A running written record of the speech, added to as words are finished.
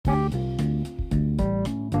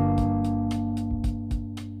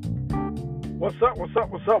What's up? What's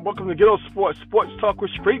up? What's up? Welcome to Ghetto Sports Talk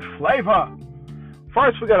with Street Flavor.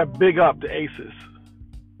 First, we got to big up the Aces.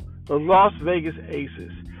 The Las Vegas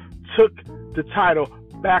Aces took the title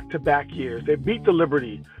back-to-back years. They beat the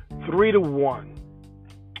Liberty 3-1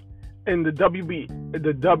 in the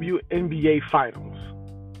WNBA Finals.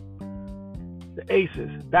 The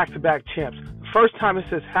Aces, back-to-back champs. The first time this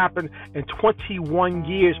has happened in 21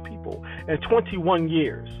 years, people. In 21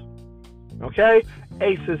 years. Okay?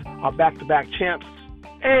 Aces are back-to-back champs,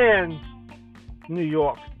 and New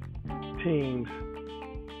York teams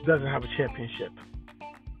doesn't have a championship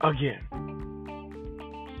again.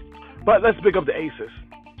 But let's pick up the Aces.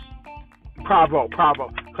 Bravo.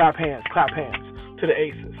 Clap hands to the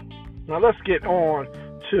Aces. Now let's get on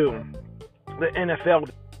to the NFL.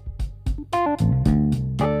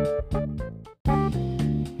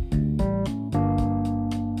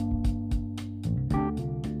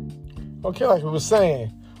 Okay, like we were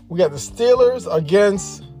saying, we got the Steelers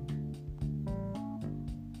against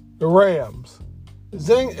the Rams. It's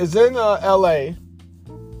in L.A.,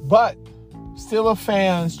 but Steelers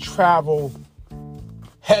fans travel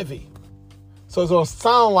heavy. So it's going to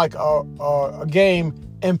sound like a game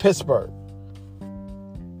in Pittsburgh.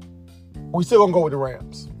 We still going to go with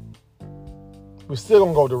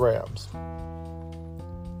the Rams.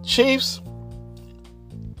 Chiefs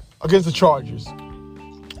against the Chargers.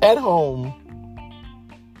 At home,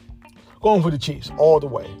 going for the Chiefs all the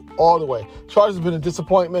way. Chargers have been a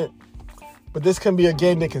disappointment, but this can be a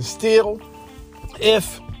game they can steal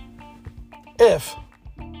if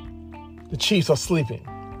the Chiefs are sleeping.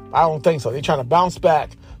 I don't think so. They're trying to bounce back,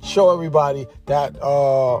 show everybody that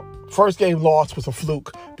first game loss was a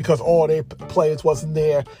fluke because all their players wasn't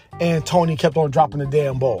there and Tony kept on dropping the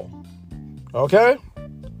damn ball. Okay?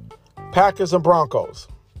 Packers and Broncos.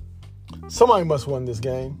 Somebody must win this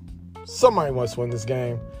game.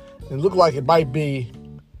 And it looked like it might be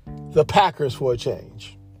the Packers for a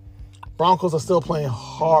change. Broncos are still playing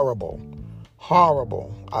horrible.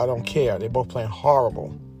 I don't care. They're both playing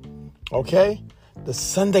horrible. Okay? The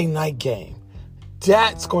Sunday night game.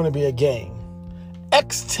 That's going to be a game.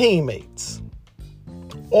 Ex-teammates.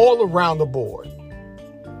 All around the board.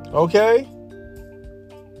 Okay?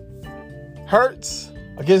 Hurts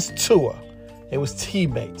against Tua. It was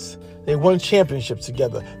teammates. They won championships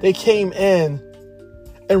together. They came in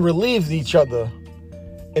and relieved each other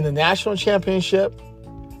in the national championship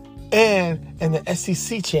and in the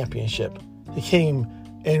SEC championship. They came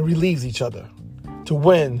and relieved each other to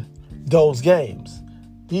win those games.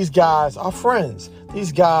 These guys are friends.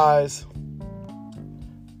 These guys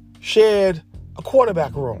shared a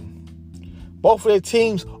quarterback room. Both of their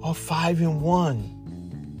teams are 5-1.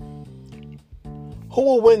 Who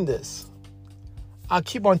will win this? I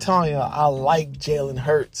keep on telling you, I like Jalen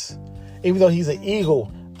Hurts. Even though he's an Eagle,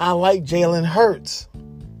 I like Jalen Hurts.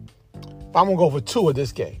 But I'm going to go for Tua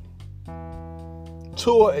this game.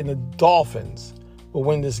 Tua and the Dolphins will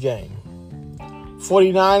win this game.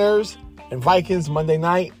 49ers and Vikings Monday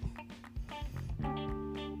night.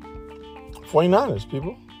 49ers,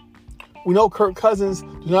 people. We know Kirk Cousins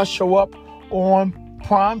do not show up on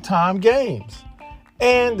primetime games.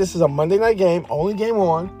 And this is a Monday night game, only game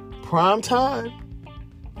on, primetime.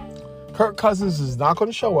 Kirk Cousins is not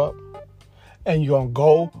going to show up, and you're going to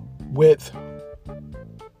go with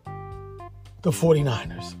the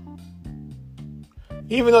 49ers.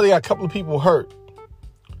 Even though they got a couple of people hurt,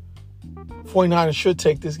 49ers should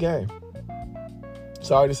take this game.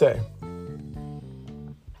 Sorry to say.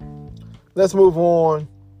 Let's move on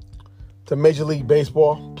to Major League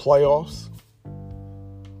Baseball playoffs.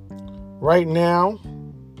 Right now,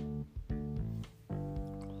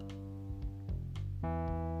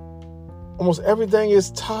 almost everything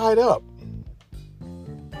is tied up.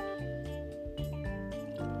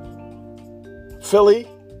 Philly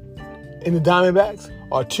and the Diamondbacks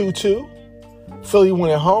are 2-2. Philly won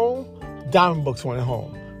at home. Diamondbacks won at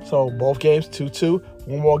home. So both games 2-2.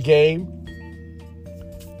 One more game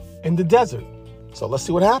in the desert. So let's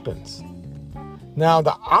see what happens. Now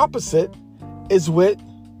the opposite is with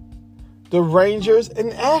the Rangers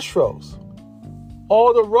and Astros.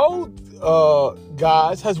 All the road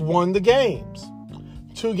guys has won the games.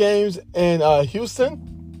 2 games in Houston.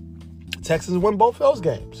 Texans won both those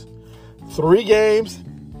games. 3 games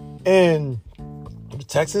in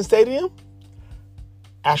Texan Stadium.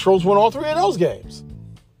 Astros won all 3 of those games.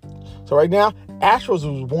 So right now, Astros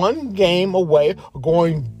is 1 game away of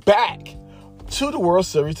going back to the World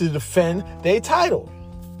Series to defend their title.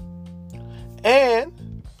 And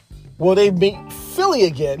will they meet Philly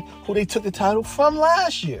again, who they took the title from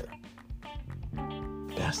last year?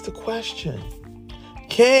 That's the question.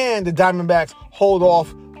 Can the Diamondbacks hold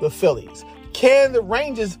off the Phillies? can the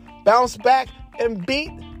Rangers bounce back and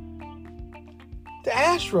beat the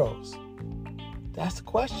Astros? That's the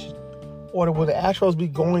question. Or will the Astros be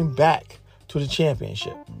going back to the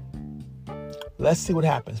championship? Let's see what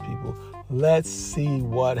happens, people. Let's see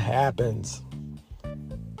what happens.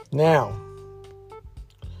 Now,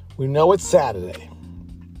 we know it's Saturday.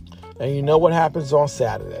 And you know what happens on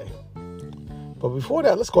Saturday. But before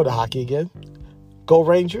that, let's go to hockey again. Go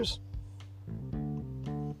Rangers.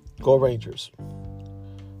 Go Rangers.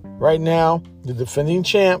 Right now, the defending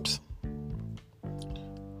champs,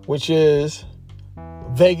 which is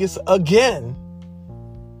Vegas again,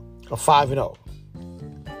 are 5-0.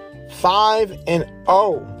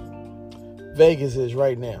 5-0 Vegas is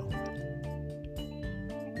right now.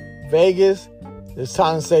 Vegas, it's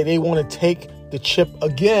time to say they want to take the chip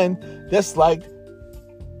again, just like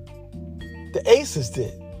the Aces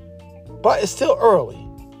did. But it's still early,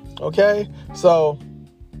 okay? So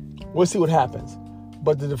we'll see what happens.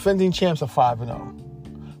 But the defending champs are 5-0.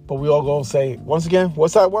 But we all going to say, once again,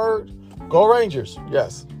 what's that word? Go Rangers.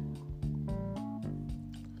 Yes.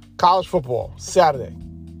 College football, Saturday.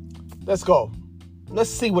 Let's go. Let's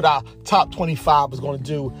see what our top 25 is going to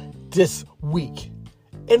do this week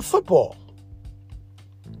in football.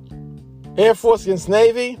 Air Force against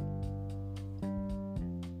Navy.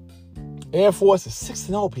 Air Force is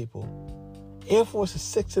 6-0, people. Air Force is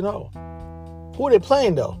 6-0. Who are they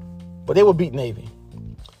playing, though? But they will beat Navy.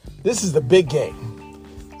 This is the big game.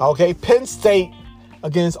 Okay, Penn State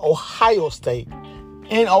against Ohio State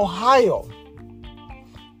in Ohio.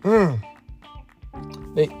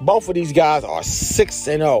 Both of these guys are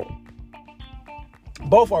 6-0.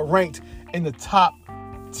 Both are ranked in the top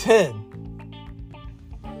 10.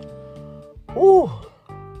 Ooh,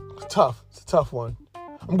 it's tough. It's a tough one.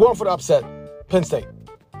 I'm going for the upset. Penn State.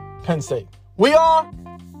 Penn State. We are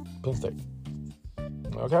Penn State.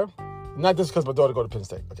 Okay? Not just because my daughter go to Penn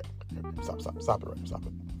State. Okay. Stop it, right? Stop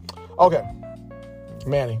it. Okay.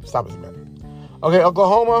 Manny. Stop it, Manny. Okay,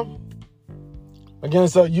 Oklahoma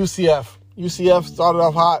against UCF. UCF started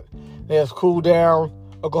off hot. They have cooled down.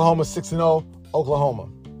 Oklahoma 6-0. Oklahoma.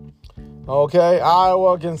 Okay,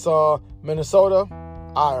 Iowa against Minnesota.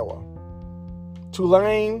 Iowa.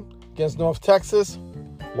 Tulane against North Texas.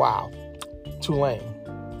 Wow. Tulane.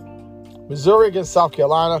 Missouri against South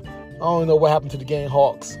Carolina. I don't know what happened to the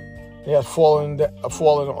Gamehawks. They have fallen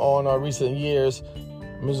on recent years.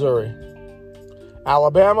 Missouri.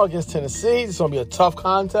 Alabama against Tennessee. It's going to be a tough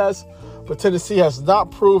contest. But Tennessee has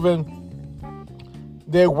not proven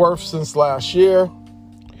their worth since last year.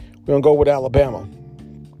 We're going to go with Alabama.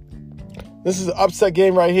 This is an upset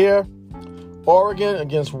game right here. Oregon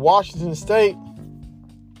against Washington State.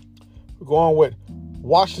 We're going with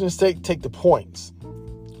Washington State, take the points.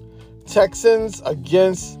 Texans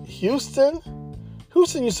against Houston.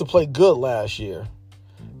 Houston used to play good last year.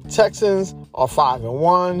 Texans are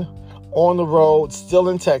 5-1 on the road, still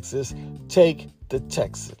in Texas. Take the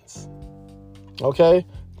Texans. Okay?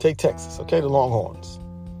 Take Texas. Okay? The Longhorns.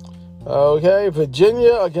 Okay?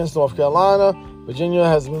 Virginia against North Carolina. Virginia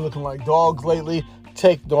has been looking like dogs lately.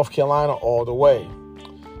 Take North Carolina all the way.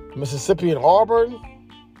 Mississippi and Auburn.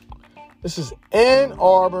 This is in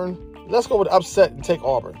Auburn. Let's go with upset and take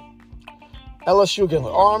Auburn. LSU against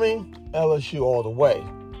Army. LSU all the way.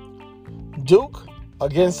 Duke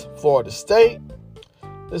against Florida State.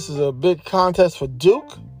 This is a big contest for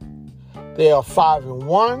Duke. They are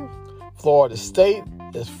 5-1. Florida State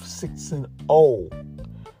is 6-0.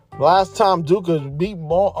 Last time Duke could beat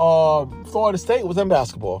Florida State was in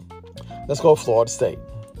basketball. Let's go Florida State.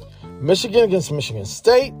 Michigan against Michigan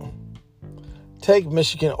State. Take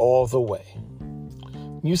Michigan all the way.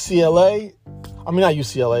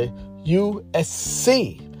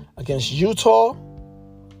 USC against Utah.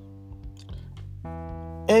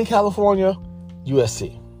 In California,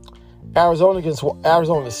 USC. Arizona against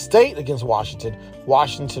Arizona State against Washington.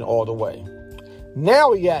 Washington all the way.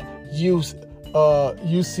 Now we got UCLA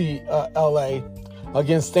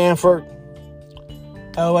against Stanford.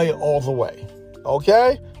 LA all the way.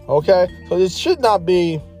 Okay? So this should not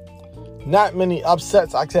be not many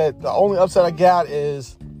upsets. I said the only upset I got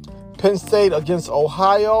is Penn State against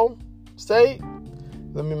Ohio State.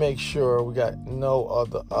 Let me make sure we got no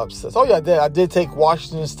other upsets. Oh, yeah, I did take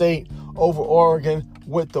Washington State over Oregon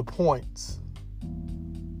with the points.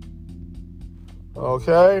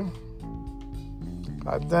 Okay.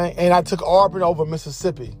 And I took Auburn over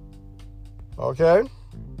Mississippi. Okay.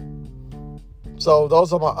 So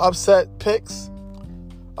those are my upset picks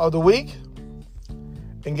of the week.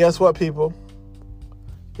 And guess what, people?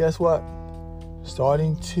 Guess what?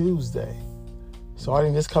 Starting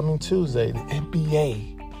this coming Tuesday, the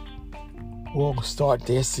NBA will start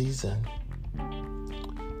their season.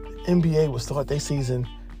 NBA will start their season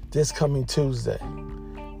this coming Tuesday.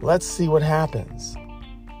 Let's see what happens.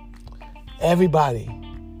 Everybody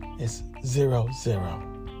is 0-0.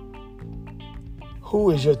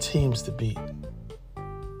 Who is your teams to beat?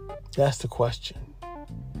 That's the question.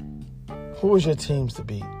 Who is your teams to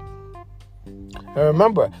beat? And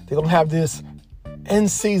remember, they're going to have this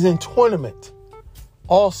in-season tournament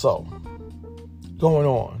also going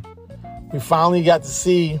on. We finally got to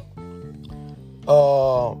see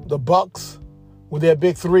the Bucks with their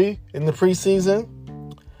big three in the preseason.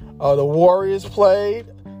 The Warriors played.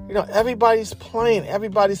 You know, everybody's playing.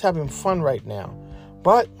 Everybody's having fun right now.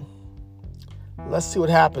 But let's see what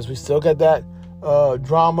happens. We still got that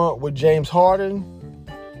drama with James Harden.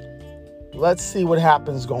 Let's see what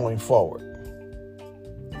happens going forward.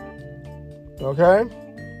 Okay?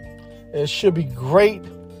 It should be great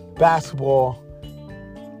basketball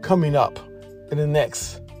coming up in the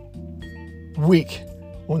next week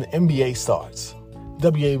when the NBA starts.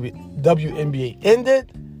 WNBA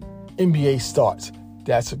ended, NBA starts.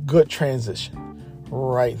 That's a good transition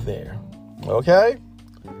right there. Okay?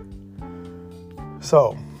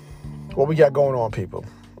 So, what we got going on, people?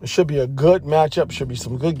 It should be a good matchup. Should be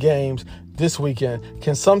some good games this weekend.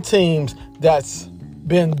 Can some teams that's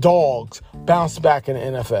been dogs bounce back in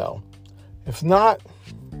the NFL? If not,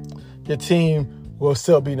 your team will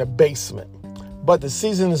still be in the basement. But the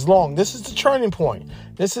season is long. This is the turning point.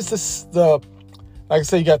 This is the like I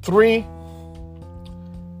said, you got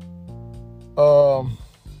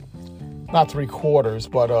not 3/4,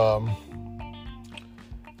 but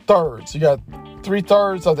thirds. You got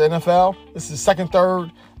 3/3 of the NFL. This is the second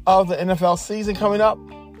third of the NFL season coming up.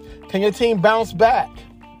 Can your team bounce back?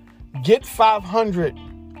 Get 500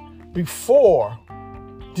 before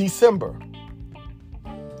December.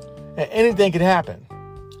 And anything can happen.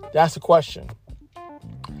 That's the question.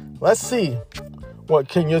 Let's see what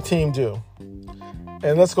can your team do.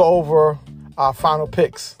 And let's go over our final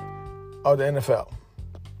picks of the NFL.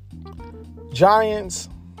 Giants,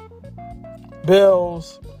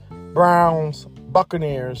 Bills, Browns,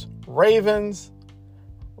 Buccaneers, Ravens,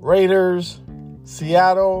 Raiders,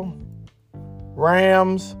 Seattle,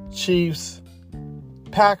 Rams, Chiefs,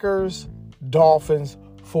 Packers, Dolphins,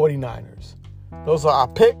 49ers. Those are our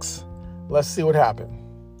picks. Let's see what happened.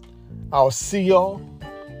 I'll see y'all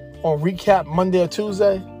on Recap Monday or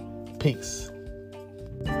Tuesday. Peace.